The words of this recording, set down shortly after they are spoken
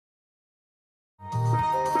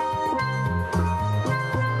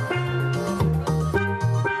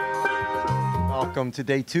Welcome to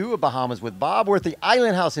day 2 of Bahamas with Bob. We're at the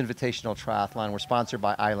Island House Invitational Triathlon. We're sponsored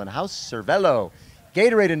by Island House, Cervelo,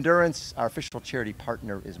 Gatorade Endurance. Our official charity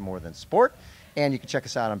partner is More Than Sport. And you can check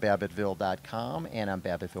us out on BabbittVille.com and on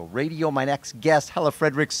Babbittville Radio. My next guest, Helle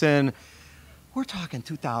Frederiksen. We're talking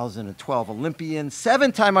 2012 Olympian,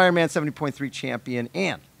 7-time Ironman 70.3 champion,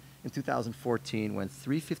 and in 2014 went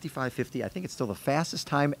 3:55.50. I think it's still the fastest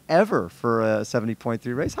time ever for a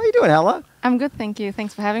 70.3 race. How you doing, Helle? I'm good, thank you.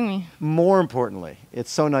 Thanks for having me. More importantly,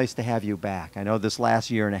 it's so nice to have you back. I know this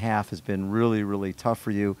last year and a half has been really, really tough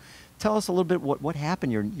for you. Tell us a little bit what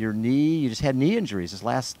happened. Your knee, you just had knee injuries.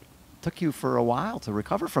 Took you for a while to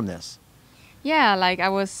recover from this. Yeah, like I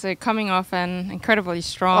was coming off an incredibly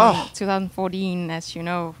strong 2014, as you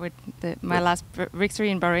know, with my last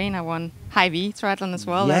victory in Bahrain. I won high V triathlon as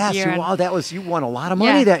well that year. Yes, you won a lot of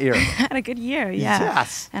money that year. I had a good year, yeah.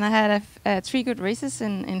 Yes. And I had 3 good races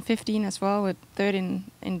in 15 as well, with third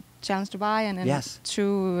in Challenge Dubai, and then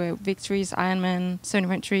 2 victories, Ironman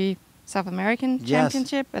 70.3 South American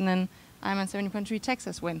Championship, and then Ironman 70.3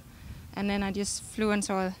 Texas win. And then I just flew and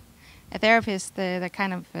saw a therapist that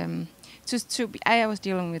kind of... I was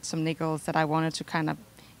dealing with some niggles that I wanted to kind of,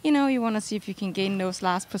 you want to see if you can gain those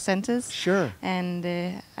last percentages. Sure. And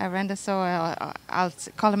I ran I'll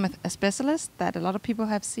call him a specialist that a lot of people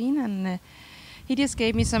have seen. And he just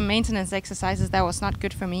gave me some maintenance exercises that was not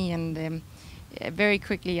good for me. And very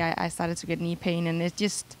quickly I started to get knee pain. And it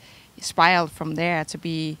just spiraled from there to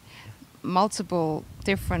be multiple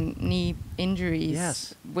different knee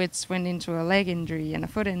injuries, which went into a leg injury and a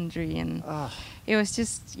foot injury, and it was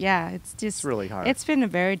just it's really hard. It's been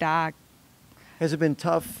very dark. Has it been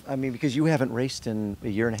tough? I mean, because you haven't raced in a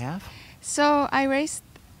year and a half. So I raced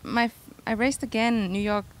again New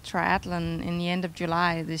York Triathlon in the end of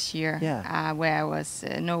July this year, where I was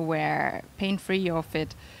nowhere pain-free or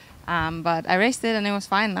fit. But I raced it and it was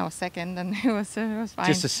fine. I was second and it was fine.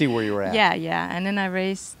 Just to see where you were at. Yeah. And then I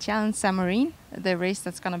raced Challenge San Marino, the race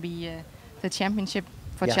that's going to be the championship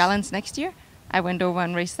for Challenge next year. I went over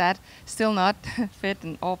and raced that. Still not fit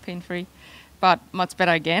and all pain-free, but much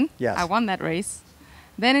better again. Yes. I won that race.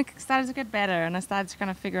 Then it started to get better and I started to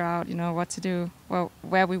kind of figure out, what to do,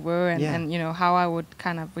 where we were and how I would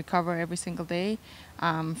kind of recover every single day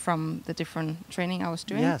from the different training I was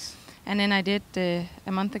doing. Yes. And then I did,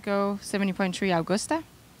 a month ago, 70.3 Augusta.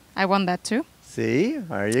 I won that too. See?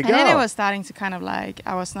 There you go. And then it was starting to kind of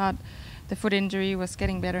the foot injury was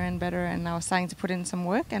getting better and better, and I was starting to put in some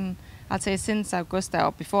work. And I'd say since Augusta,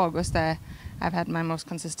 or before Augusta, I've had my most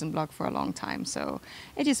consistent block for a long time. So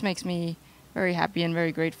it just makes me very happy and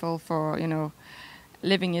very grateful for,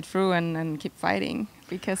 living it through and keep fighting,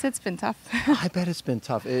 because it's been tough. I bet it's been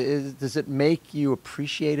tough. Does it make you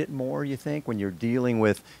appreciate it more, you think, when you're dealing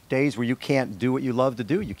with days where you can't do what you love to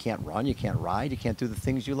do? You can't run, you can't ride, you can't do the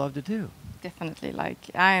things you love to do. Definitely.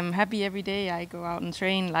 I am happy every day I go out and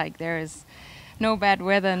train. There is no bad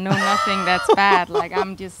weather, no nothing that's bad.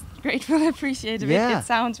 I'm just grateful, appreciative. Yeah. It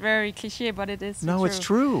sounds very cliche, but it is. No, it's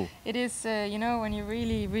true. It is, when you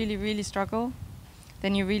really, really, really struggle,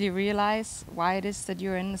 then you really realize why it is that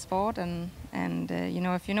you're in the sport, and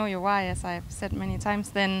if you know your why, as I've said many times,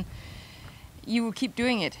 then you will keep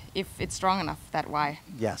doing it if it's strong enough, that why.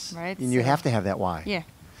 Yes, right. And you have to have that why. Yeah.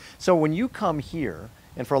 So when you come here,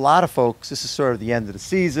 and for a lot of folks, this is sort of the end of the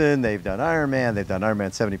season. They've done Ironman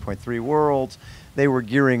 70.3 Worlds. They were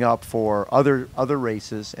gearing up for other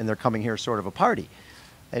races, and they're coming here sort of a party.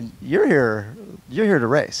 And you're here to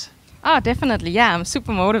race. Oh, definitely. Yeah, I'm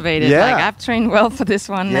super motivated. Yeah. I've trained well for this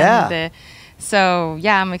one. Yeah. And, so,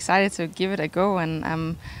 I'm excited to give it a go. And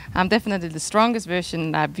I'm definitely the strongest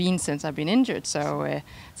version I've been since I've been injured. So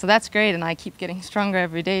that's great. And I keep getting stronger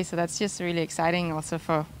every day. So that's just really exciting also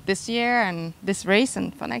for this year and this race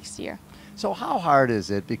and for next year. So how hard is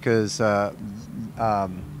it? Because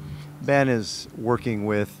Ben is working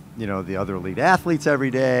with, the other elite athletes every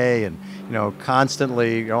day, and,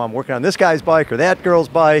 constantly, I'm working on this guy's bike or that girl's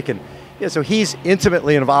bike. And so he's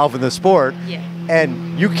intimately involved in the sport. Yeah.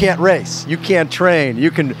 And you can't race, you can't train.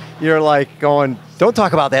 You're like going, don't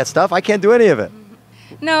talk about that stuff. I can't do any of it.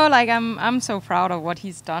 No, I'm so proud of what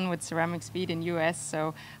he's done with ceramic speed in US.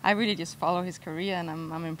 So I really just follow his career, and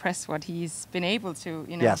I'm impressed what he's been able to,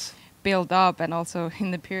 build up. And also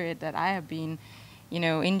in the period that I have been,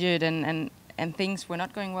 injured and things were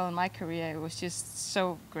not going well in my career, it was just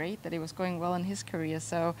so great that it was going well in his career.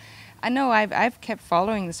 So I know I've kept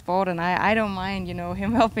following the sport, and I don't mind,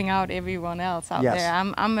 him helping out everyone else out there.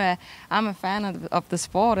 I'm a fan of the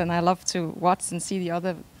sport, and I love to watch and see the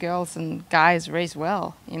other girls and guys race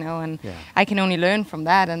well, and I can only learn from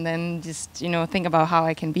that, and then just think about how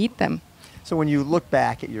I can beat them. So when you look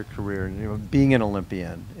back at your career and being an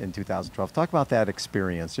Olympian in 2012, talk about that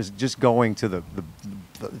experience. Just going to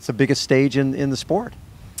it's the biggest stage in the sport.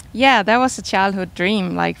 Yeah, that was a childhood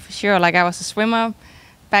dream, like for sure. Like I was a swimmer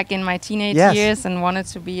back in my teenage years and wanted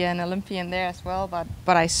to be an Olympian there as well,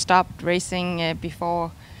 but I stopped racing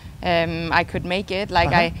before I could make it.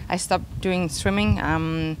 Like I stopped doing swimming.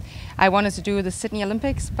 I wanted to do the Sydney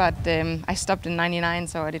Olympics, but I stopped in '99,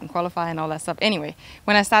 so I didn't qualify and all that stuff. Anyway,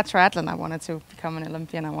 when I started triathlon, I wanted to become an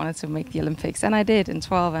Olympian. I wanted to make the Olympics, and I did in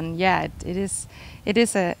 12. And yeah, it's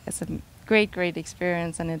a great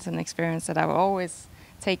experience, and it's an experience that I will always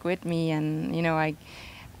take with me. And you know,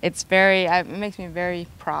 it makes me very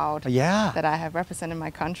proud that I have represented my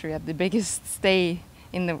country at the biggest stage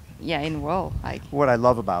in the world. Like, what I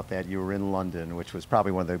love about that, you were in London, which was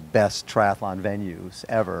probably one of the best triathlon venues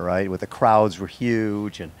ever, right? With the crowds were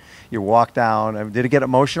huge, and you walk down. Did it get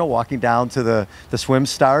emotional walking down to the swim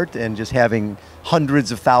start and just having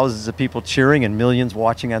hundreds of thousands of people cheering and millions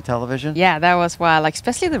watching on television? Yeah, that was wild. Like,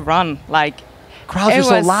 especially the run. Like, crowds were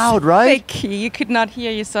so loud, right? Thick. You could not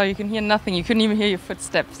hear you can hear nothing. You couldn't even hear your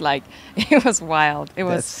footsteps. Like, it was wild.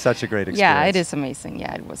 That's such a great experience. Yeah, it is amazing.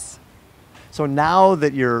 Yeah, it was. So now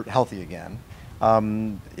that you're healthy again,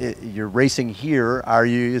 you're racing here.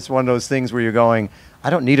 It's one of those things where you're going, I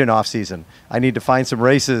don't need an off season. I need to find some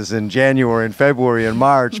races in January and February and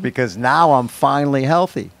March because now I'm finally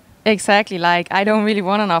healthy. Exactly. Like, I don't really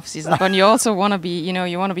want an off season, but you also want to be,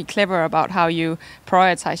 you want to be clever about how you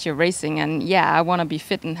prioritize your racing. And yeah, I want to be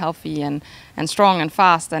fit and healthy and strong and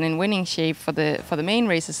fast and in winning shape for the main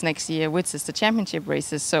races next year, which is the championship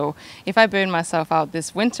races. So if I burn myself out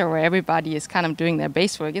this winter where everybody is kind of doing their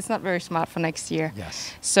base work, it's not very smart for next year.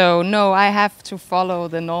 Yes. So no, I have to follow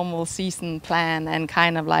the normal season plan and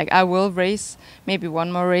kind of like, I will race maybe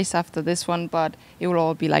one more race after this one, but it will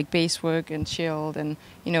all be like base work and chilled and,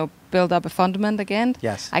 build up a fundament again.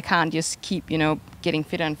 Yes. I can't just keep, getting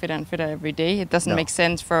fitter and fitter and fitter every day. It doesn't make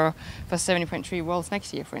sense for 70.3 Worlds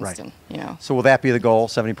next year, for instance. So will that be the goal,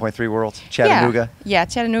 70.3 Worlds, Chattanooga? Yeah,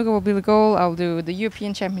 Chattanooga will be the goal. I'll do the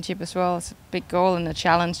European Championship as well. It's a big goal, and the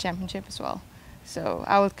Challenge Championship as well. So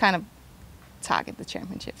I will kind of target the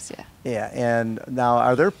championships, Yeah, and now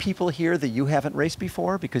are there people here that you haven't raced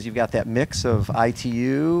before because you've got that mix of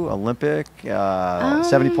ITU, Olympic,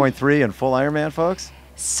 70.3 and full Ironman folks?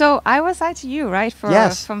 So I was ITU, right,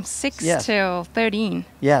 from 6 till 13.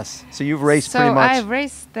 Yes, so you've raced pretty much. So I've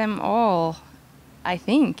raced them all, I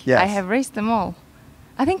think. Yes. I have raced them all.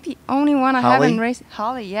 I think the only one I haven't raced,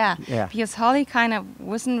 Holly, yeah. Because Holly kind of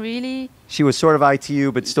wasn't really. She was sort of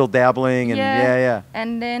ITU, but still dabbling, and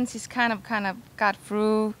And then she's kind of got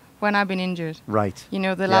through when I've been injured. Right.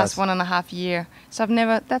 The last 1.5 year. So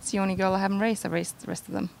that's the only girl I haven't raced. I've raced the rest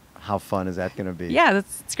of them. How fun is that going to be? Yeah,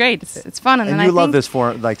 it's great. It's fun, and you love this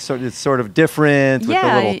form, like it's sort of different with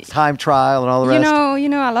the little time trial and all the rest.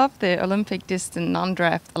 I love the Olympic distance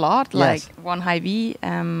non-draft a lot. Like one high V.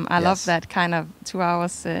 I love that kind of 2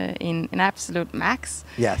 hours in absolute max.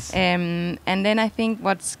 Yes. And then I think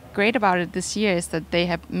what's great about it this year is that they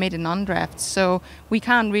have made a non-draft, so we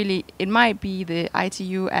can't really. It might be the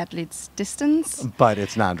ITU athletes distance, but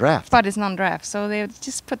it's non-draft. So they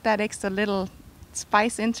just put that extra little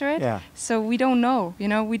spice into it. Yeah. So we don't know,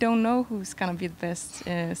 we don't know who's going to be the best.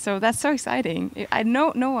 So that's so exciting. I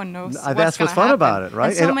know no one knows. That's what's fun about it, right?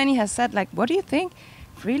 And so many has said, like, what do you think?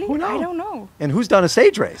 Really? I don't know. And who's done a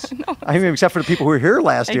stage race? No. I mean, except for the people who were here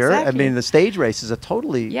last year. I mean, the stage race is a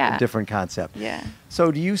totally different concept. Yeah.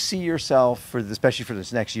 So do you see yourself, especially for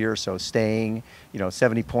this next year or so, staying,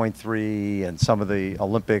 70.3 and some of the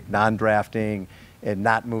Olympic non-drafting and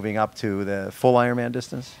not moving up to the full Ironman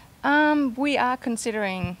distance? We are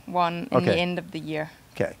considering one in the end of the year.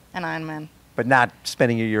 Okay. An Ironman. But not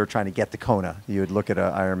spending a year trying to get the Kona. You would look at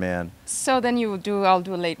an Ironman. So then I'll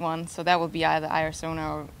do a late one. So that will be either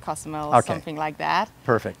Arizona or Cozumel, something like that.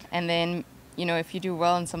 Perfect. And then, if you do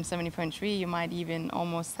well in some 70.3, you might even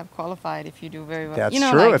almost have qualified if you do very well. That's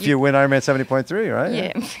true. Like if you win Ironman 70.3, right?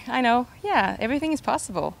 Yeah, I know. Yeah, everything is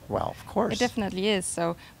possible. Well, of course. It definitely is.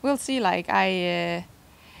 So we'll see. Like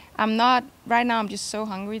I'm not, right now I'm just so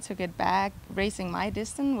hungry to get back racing my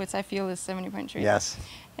distance, which I feel is 70.3. Yes.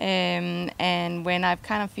 And when I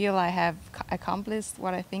kind of feel I have accomplished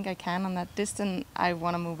what I think I can on that distance, I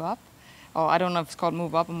want to move up. Or I don't know if it's called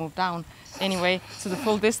move up or move down. Anyway, to the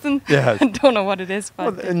full distance. Yeah. I don't know what it is.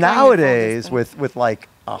 But nowadays, with like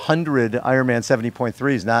 100 Ironman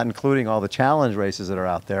 70.3s, not including all the challenge races that are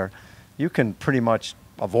out there, you can pretty much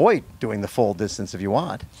avoid doing the full distance if you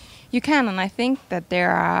want. You can, and I think that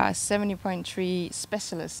there are 70.3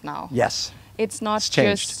 specialists now. Yes. it's not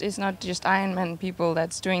just Ironman people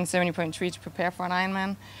that's doing 70.3 to prepare for an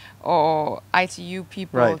Ironman, or ITU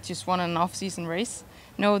people just want an off-season race.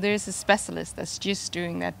 No, there's a specialist that's just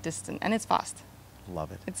doing that distance, and it's fast.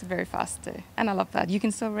 Love it. It's very fast, and I love that. You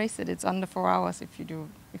can still race it. It's under 4 hours if you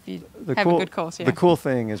have a good course. Yeah. The cool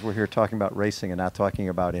thing is we're here talking about racing and not talking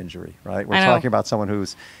about injury, right? We're talking about someone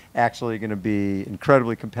who's actually going to be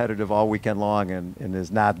incredibly competitive all weekend long and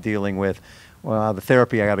is not dealing with, well, the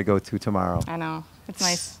therapy I got to go to tomorrow. I know. It's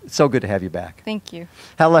nice. It's so good to have you back. Thank you.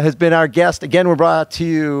 Helle has been our guest. Again, we're brought to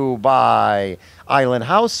you by Island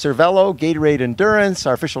House, Cervelo, Gatorade Endurance,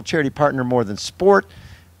 our official charity partner, More Than Sport.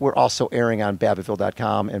 We're also airing on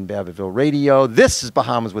Babbittville.com and Babbittville Radio. This is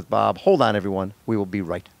Bahamas with Bob. Hold on, everyone. We will be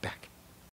right back.